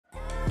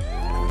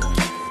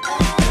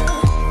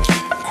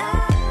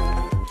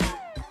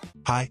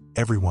Hi,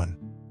 everyone.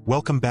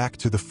 Welcome back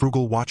to the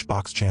Frugal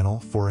Watchbox channel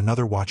for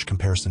another watch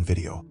comparison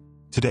video.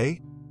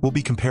 Today, we'll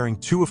be comparing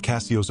two of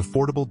Casio's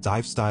affordable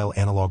dive-style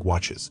analog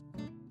watches.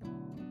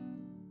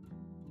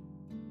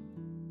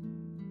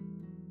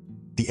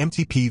 The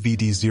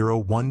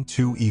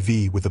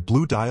MTP-VD01-2EV with a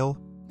blue dial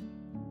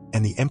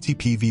and the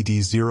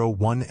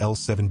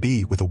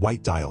MTP-VD01L-7B with a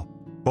white dial.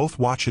 Both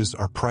watches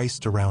are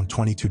priced around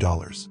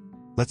 $22.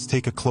 Let's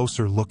take a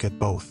closer look at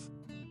both.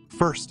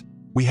 First,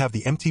 we have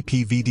the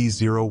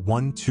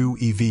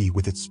MTP-VD01-2EV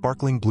with its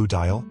sparkling blue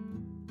dial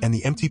and the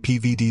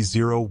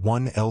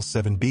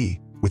MTP-VD01L-7B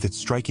with its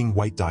striking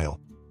white dial.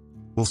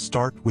 We'll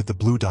start with the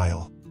blue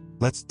dial.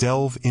 Let's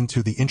delve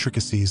into the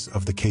intricacies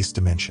of the case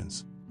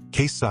dimensions.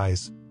 Case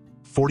size,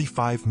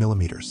 45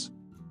 millimeters.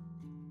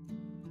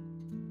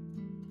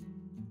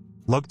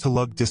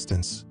 Lug-to-lug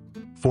distance,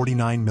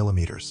 49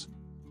 millimeters.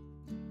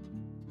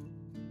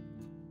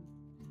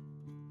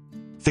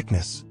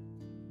 Thickness,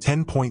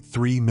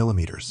 10.3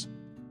 millimeters.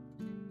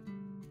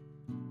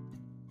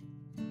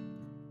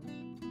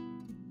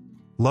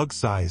 Lug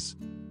size,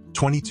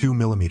 22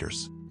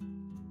 millimeters.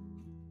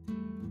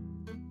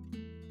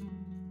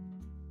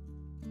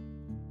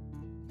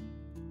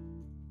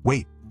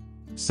 Weight,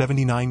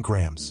 79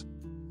 grams.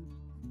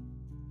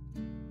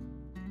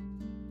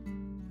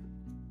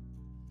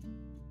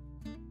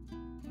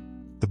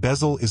 The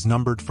bezel is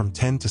numbered from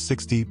 10 to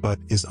 60 but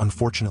is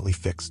unfortunately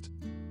fixed.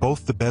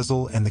 Both the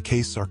bezel and the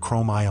case are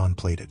chrome ion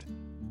plated.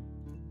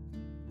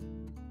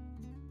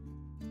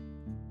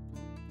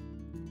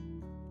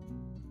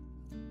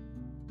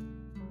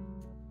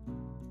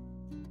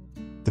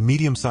 The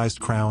medium-sized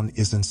crown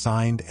is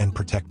ensigned and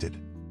protected.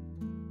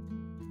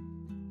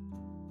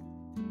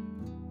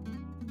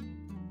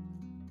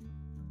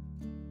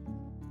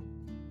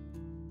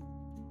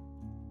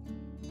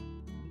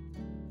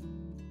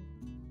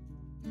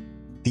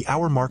 The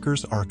hour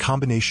markers are a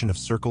combination of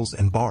circles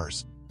and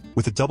bars,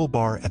 with a double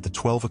bar at the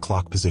 12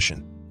 o'clock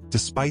position.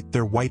 Despite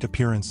their white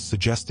appearance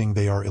suggesting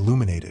they are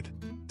illuminated,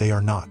 they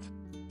are not.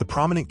 The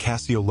prominent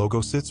Casio logo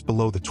sits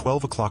below the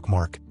 12 o'clock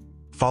mark,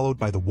 followed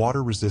by the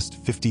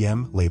water-resist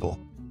 50M label,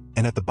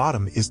 and at the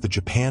bottom is the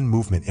Japan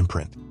movement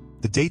imprint.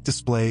 The date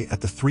display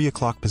at the 3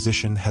 o'clock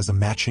position has a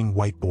matching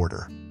white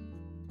border.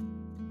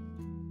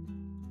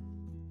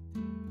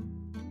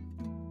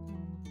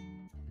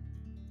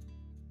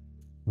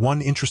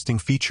 One interesting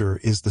feature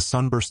is the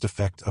sunburst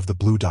effect of the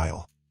blue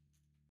dial.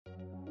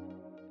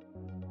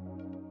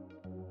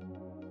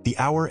 The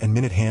hour and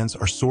minute hands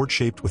are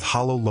sword-shaped with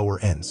hollow lower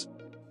ends,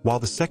 while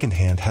the second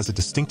hand has a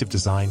distinctive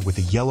design with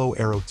a yellow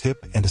arrow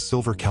tip and a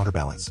silver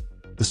counterbalance.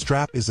 The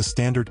strap is a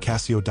standard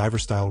Casio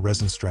diver-style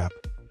resin strap,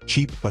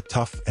 cheap but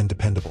tough and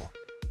dependable.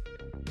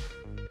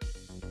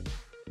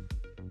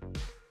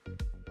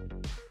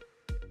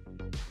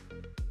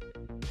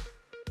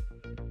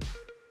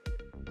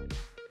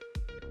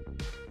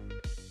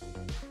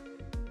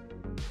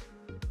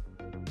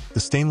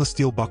 The stainless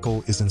steel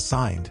buckle is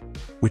ensigned,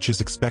 which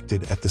is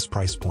expected at this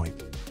price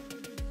point.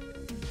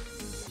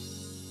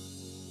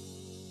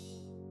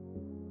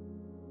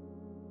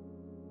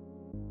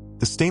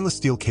 The stainless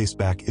steel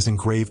caseback is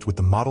engraved with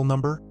the model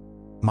number,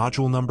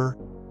 module number,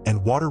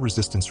 and water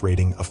resistance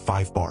rating of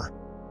 5 bar.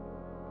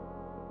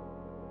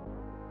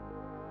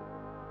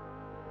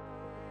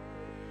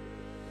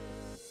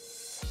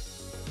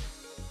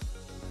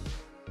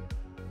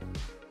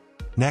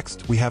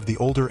 Next, we have the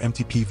older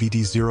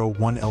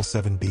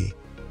MTP-VD01L-7B,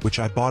 which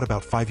I bought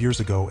about 5 years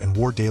ago and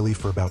wore daily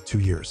for about 2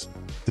 years.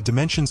 The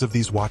dimensions of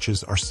these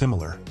watches are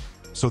similar,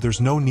 so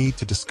there's no need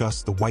to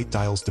discuss the white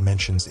dial's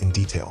dimensions in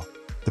detail.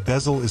 The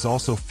bezel is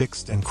also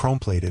fixed and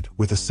chrome-plated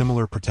with a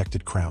similar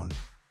protected crown.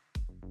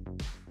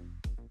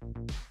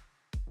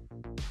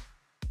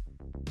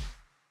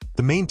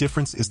 The main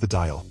difference is the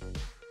dial.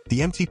 The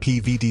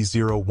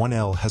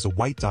MTP-VD01L has a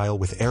white dial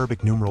with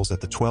Arabic numerals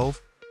at the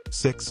 12,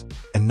 6,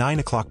 and 9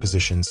 o'clock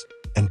positions,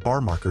 and bar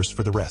markers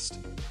for the rest.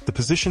 The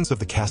positions of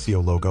the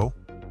Casio logo,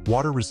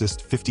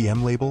 water-resist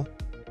 50M label,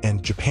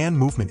 and Japan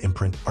movement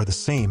imprint are the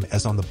same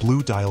as on the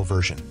blue dial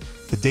version.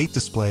 The date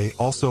display,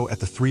 also at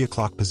the 3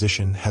 o'clock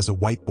position, has a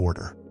white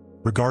border.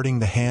 Regarding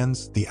the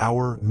hands, the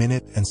hour,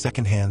 minute, and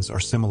second hands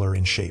are similar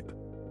in shape.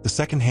 The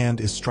second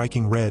hand is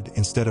striking red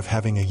instead of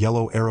having a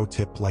yellow arrow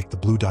tip like the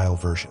blue dial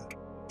version.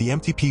 The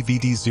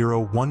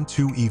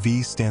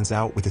MTP-VD01-2EV stands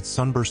out with its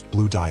sunburst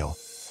blue dial.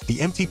 The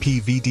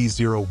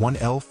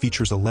MTP-VD01L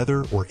features a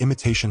leather or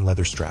imitation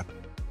leather strap,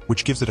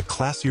 which gives it a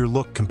classier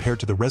look compared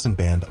to the resin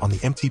band on the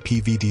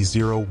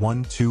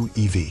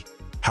MTP-VD01-2EV.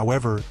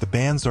 However, the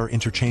bands are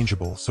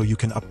interchangeable, so you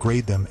can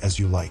upgrade them as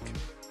you like.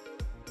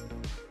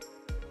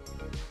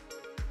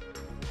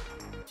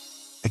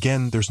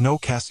 Again, there's no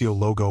Casio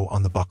logo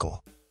on the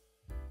buckle.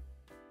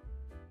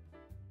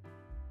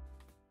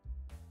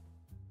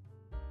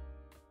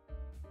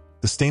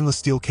 The stainless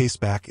steel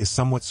caseback is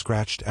somewhat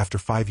scratched after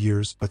 5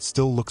 years, but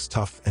still looks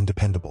tough and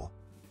dependable.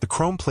 The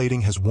chrome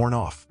plating has worn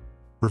off,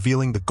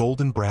 revealing the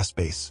golden brass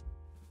base,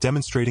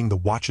 demonstrating the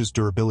watch's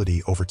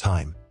durability over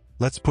time.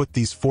 Let's put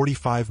these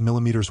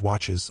 45mm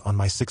watches on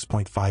my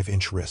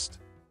 6.5-inch wrist.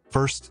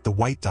 First, the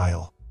white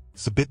dial.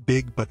 It's a bit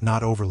big but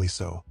not overly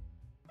so.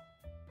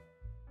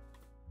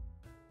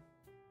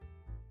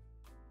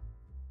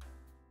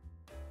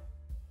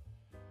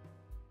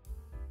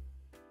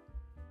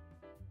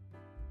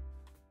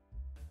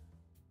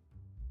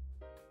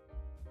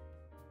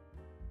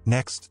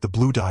 Next, the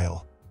blue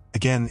dial.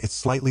 Again, it's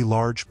slightly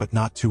large but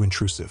not too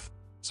intrusive.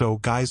 So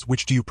guys,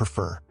 which do you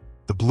prefer?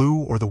 The blue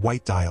or the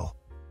white dial?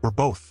 Or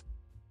both?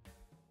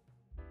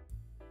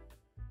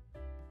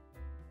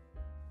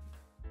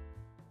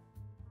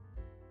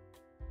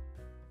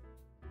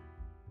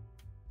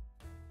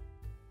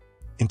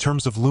 In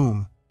terms of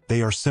lume,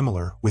 they are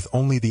similar, with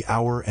only the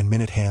hour and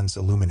minute hands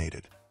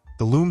illuminated.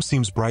 The lume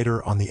seems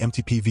brighter on the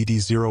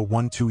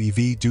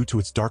MTP-VD01-2EV due to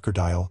its darker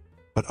dial,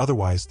 but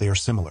otherwise they are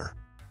similar.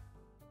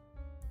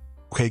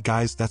 Okay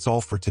guys, that's all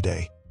for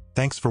today.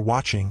 Thanks for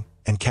watching,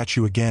 and catch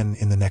you again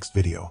in the next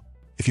video.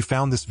 If you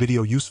found this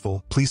video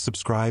useful, please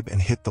subscribe and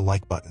hit the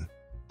like button.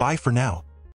 Bye for now.